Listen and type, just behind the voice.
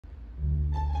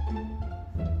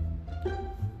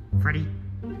Freddy,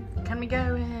 can we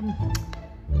go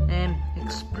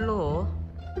explore?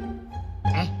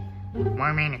 Eh? What do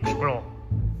you mean explore?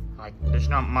 Like, there's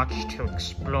not much to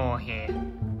explore here.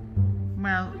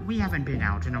 Well, we haven't been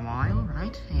out in a while,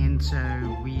 right? And so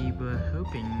we were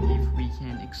hoping if we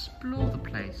can explore the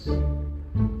place.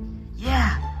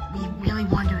 Yeah, we really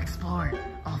want to explore.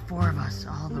 All four of us,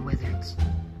 all the wizards.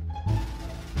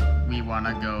 We want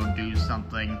to go do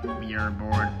something. We are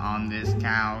bored on this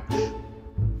couch.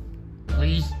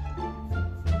 Please?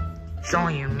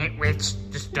 Sorry, you nitwits.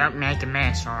 Just don't make a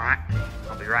mess, alright?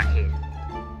 I'll be right here.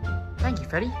 Thank you,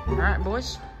 Freddy. Alright,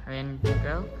 boys. And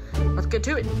girl, let's get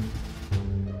to it.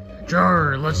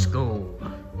 Sure, let's go.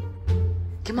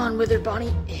 Come on, Withered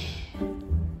Bonnie.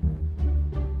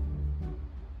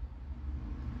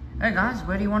 Hey guys,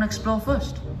 where do you want to explore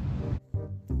first?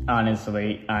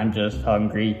 Honestly, I'm just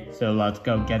hungry, so let's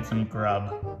go get some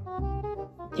grub.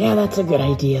 Yeah, that's a good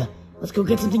idea. Let's go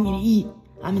get something to eat.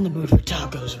 I'm in the mood for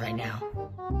tacos right now.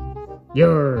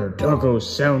 Your tacos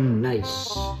sound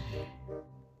nice.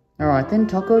 Alright then,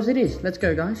 tacos it is. Let's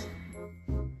go, guys.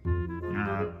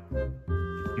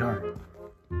 Your.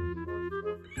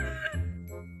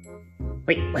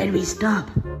 Wait, where do we stop?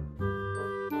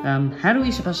 How are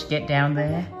we supposed to get down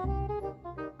there?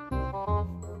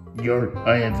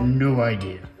 I have no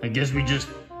idea. I guess we just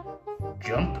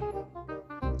jump?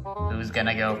 Who's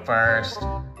gonna go first?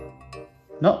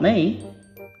 Not me.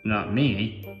 Not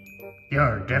me?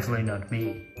 You're definitely not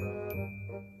me.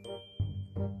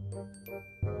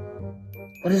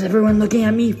 What is everyone looking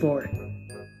at me for?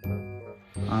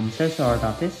 I'm so sorry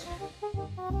about this.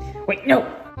 Wait, no!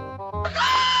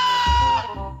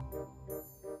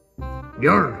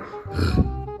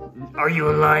 Are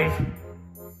you alive?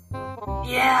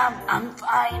 Yeah, I'm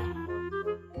fine.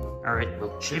 Alright,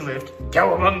 well, she lived.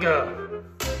 Cowabunga!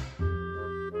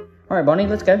 Alright, Bonnie,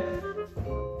 let's go.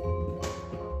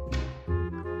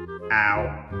 Ow.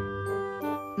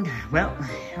 Well,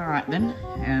 alright then.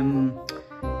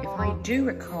 If I do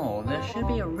recall, there should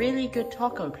be a really good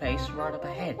taco place right up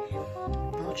ahead.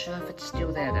 I'm not sure if it's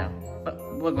still there though, but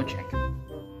we'll go check.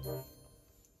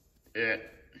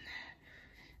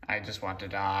 I just want to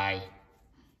die.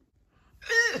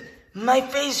 My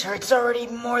face hurts already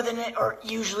more than it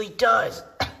usually does.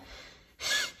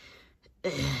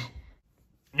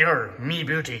 Your me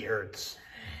booty hurts.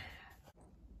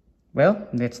 Well,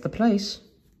 that's the place.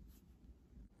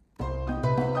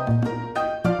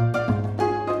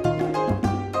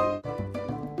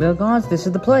 Well, guys, this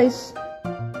is the place.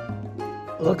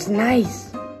 Looks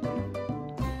nice.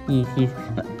 Yes.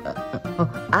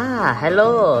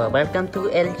 Hello. Welcome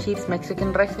to El Chief's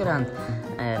Mexican Restaurant.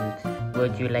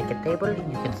 Would you like a table?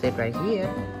 You can sit right here.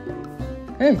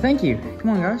 Hey, thank you.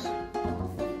 Come on, guys.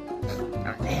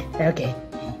 Okay.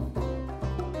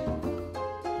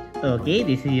 Okay,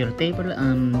 this is your table.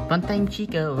 Funtime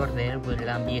Chica over there will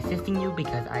be assisting you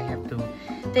because I have to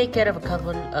take care of a couple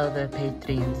of the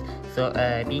patrons. So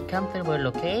be comfortable,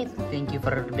 okay? Thank you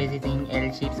for visiting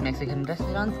El Chief's Mexican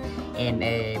Restaurant, and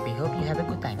we hope you have a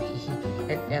good time.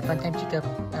 Funtime Chica,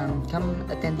 come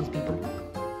attend these people.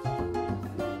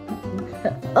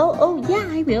 Oh yeah,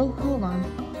 I will. Hold on.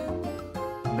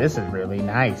 This is really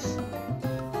nice.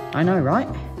 I know, right?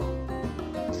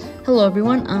 Hello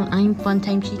everyone, I'm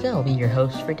Funtime Chica. I'll be your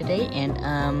host for today, and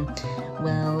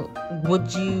well,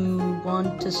 would you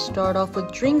want to start off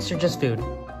with drinks or just food?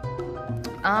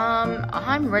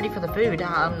 I'm ready for the food.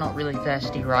 I'm not really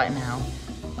thirsty right now.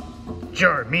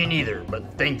 Sure, me neither, but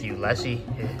thank you, Lassie.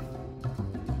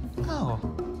 Oh,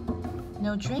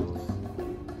 no drinks?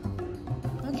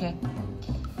 Okay.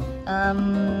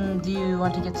 Do you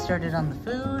want to get started on the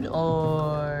food,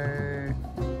 or?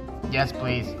 Yes,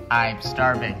 please. I'm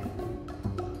starving.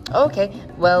 Okay,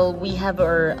 well, we have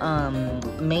our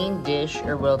main dish,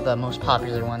 or well, the most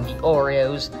popular one, the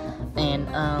Oreos, and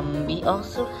we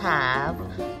also have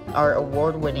our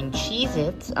award-winning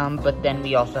Cheez-Its, but then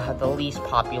we also have the least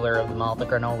popular of them all, the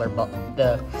granola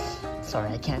bar,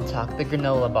 sorry, I can't talk, the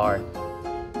granola bar.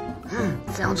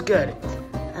 Sounds good.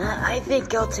 I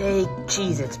think I'll take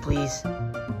Cheez-Its, please.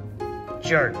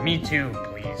 Sure, me too,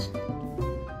 please.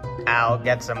 I'll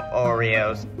get some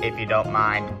Oreos, if you don't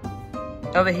mind.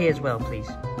 Over here as well, please.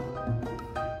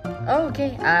 Oh,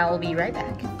 okay, I'll be right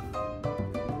back.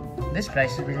 This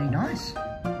place is really nice.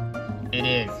 It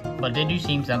is, but did you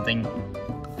see something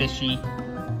fishy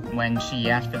when she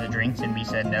asked for the drinks and we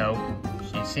said no?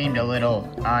 She seemed a little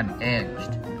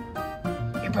unhinged.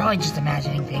 You're probably just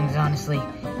imagining things, honestly.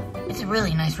 It's a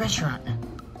really nice restaurant.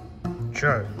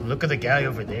 Sure, look at the guy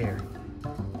over there.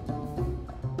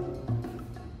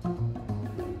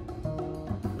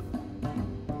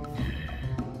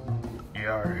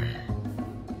 Yar.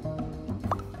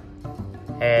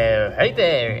 Hey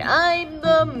there, I'm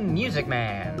the Music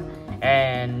Man,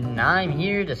 and I'm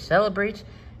here to celebrate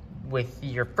with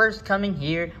your first coming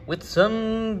here with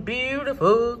some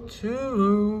beautiful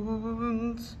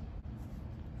tunes.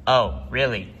 Oh,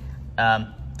 really?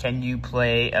 Can you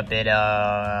play a bit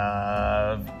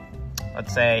of,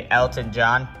 let's say, Elton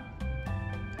John?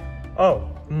 Oh,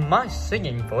 my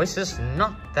singing voice is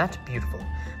not that beautiful,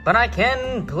 but I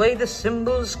can play the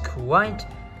cymbals quite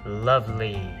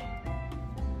lovely.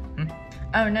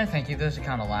 Oh, no thank you, those are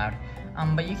kind of loud.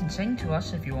 But you can sing to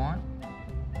us if you want.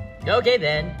 Okay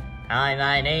then. Hi,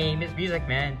 my name is Music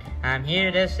Man. I'm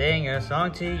here to sing a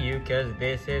song to you, cause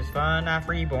this is Fnaf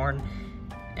Reborn.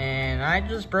 And I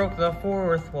just broke the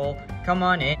fourth wall. Come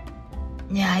on in.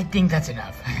 Yeah, I think that's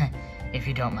enough, if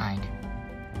you don't mind.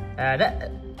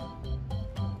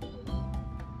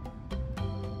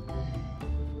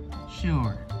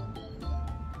 Sure.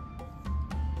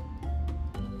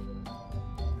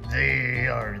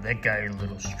 That guy a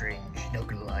little strange, not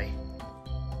gonna lie.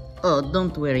 Oh,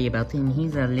 don't worry about him.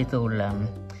 He's a little,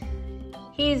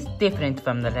 he's different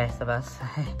from the rest of us.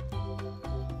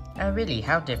 Really,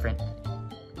 how different?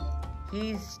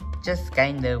 He's just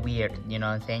kinda weird, you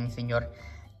know what I'm saying, senor?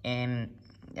 And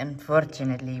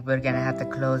unfortunately, we're gonna have to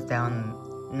close down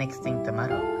next thing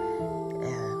tomorrow.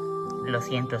 Lo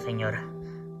siento, senor.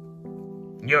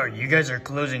 Yo, you guys are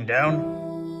closing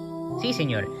down? Si,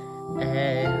 senor.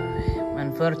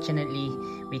 Unfortunately,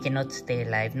 we cannot stay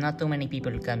alive. Not too many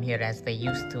people come here as they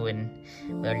used to in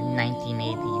the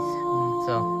 1980s.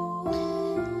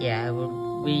 So, yeah,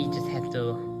 we just have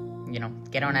to, you know,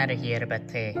 get on out of here,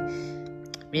 but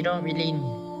we don't really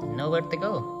know where to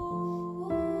go.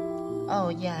 Oh,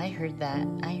 yeah, I heard that.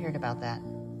 I heard about that.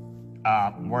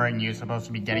 Weren't you supposed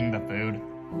to be getting the food?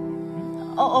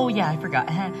 Oh, yeah, I forgot.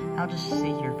 I'll just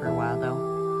sit here for a while, though.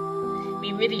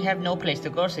 We really have no place to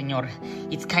go, senor.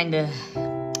 It's kinda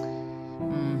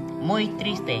muy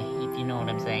triste, if you know what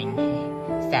I'm saying.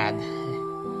 Sad.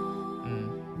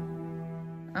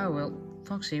 Oh, well,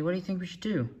 Foxy, what do you think we should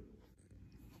do?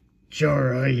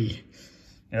 Sure, I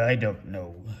don't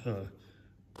know.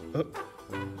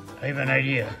 I have an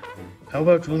idea. How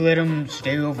about we let him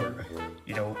stay over?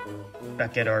 You know,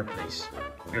 back at our place.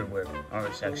 Where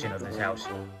our section of this house.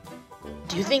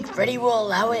 Do you think Freddy will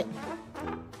allow it?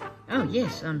 Oh,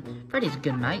 yes, Freddy's a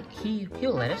good mate.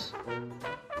 He'll let us.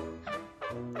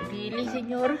 Really,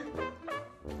 senor?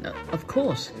 Of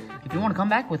course. If you want to come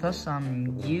back with us,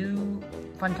 you,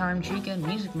 Funtime Chica, and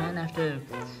Music Man, after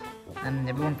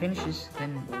everyone finishes,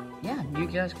 then, yeah, you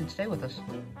guys can stay with us.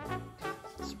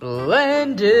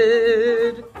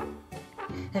 Splendid!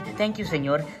 Thank you,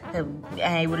 senor.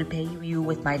 I will pay you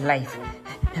with my life.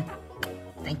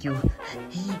 Thank you.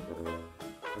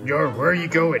 Where are you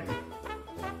going?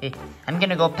 I'm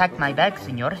gonna go pack my bag,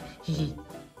 senor.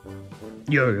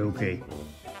 You're okay.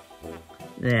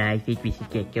 I think we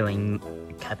should get going,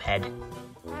 Cuphead.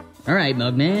 Alright,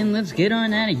 Mugman, let's get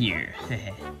on out of here.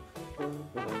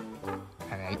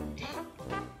 Alright.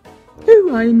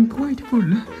 Oh, I'm quite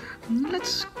full.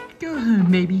 Let's go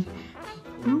home, maybe.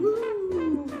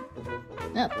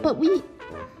 But we...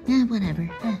 whatever.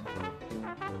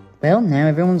 Well, now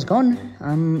everyone's gone.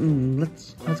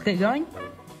 Let's get going?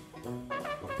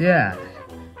 Yeah.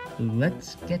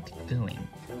 Let's get going.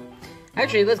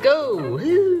 Actually, let's go!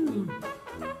 Woo!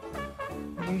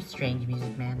 You're strange,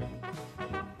 Music Man.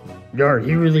 Yar,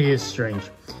 he really is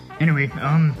strange. Anyway,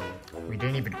 we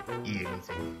didn't even eat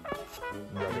anything.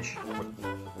 Rubbish.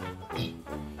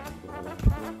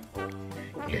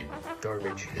 Yeah,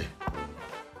 garbage.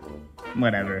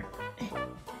 Whatever.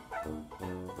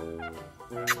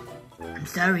 I'm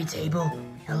sorry, Table.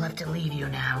 I'll have to leave you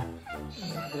now.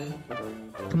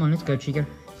 Come on, let's go, Chica.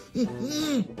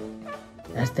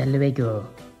 Hasta luego,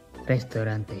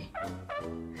 restaurante.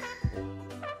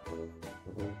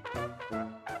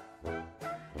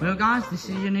 Well, guys, this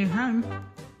is your new home.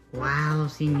 Wow,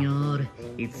 senor.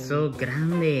 It's so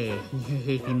grande,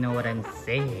 if you know what I'm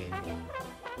saying.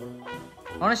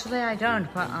 Honestly, I don't,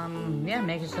 but, yeah,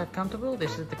 make yourself comfortable.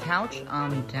 This is the couch.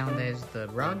 Down there's the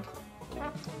rug.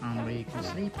 Where you can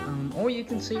sleep. Or you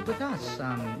can sleep with us,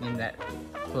 in that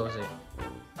closet.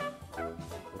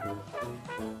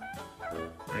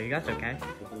 Are you guys okay?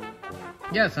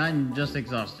 Yes, I'm just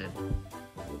exhausted.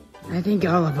 I think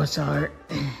all of us are.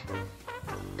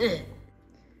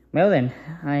 Well then,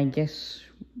 I guess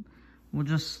we'll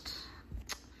just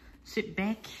sit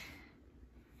back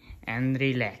and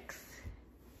relax.